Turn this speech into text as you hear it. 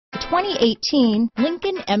2018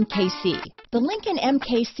 Lincoln MKC. The Lincoln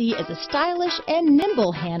MKC is a stylish and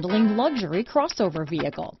nimble handling luxury crossover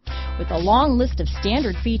vehicle. With a long list of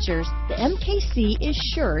standard features, the MKC is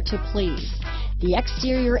sure to please. The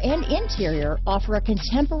exterior and interior offer a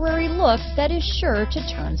contemporary look that is sure to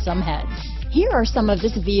turn some heads. Here are some of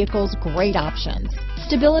this vehicle's great options: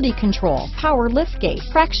 stability control, power liftgate,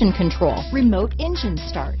 traction control, remote engine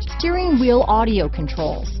start, steering wheel audio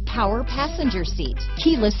controls, power passenger seat,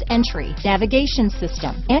 keyless entry, navigation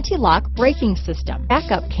system, anti-lock braking system,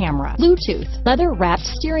 backup camera, Bluetooth, leather-wrapped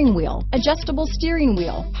steering wheel, adjustable steering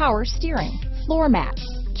wheel, power steering, floor mats,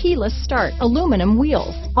 keyless start, aluminum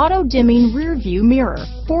wheels, auto-dimming rear view mirror,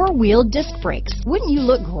 four-wheel disc brakes. Wouldn't you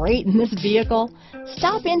look great in this vehicle?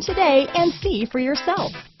 Stop in today and see for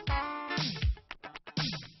yourself.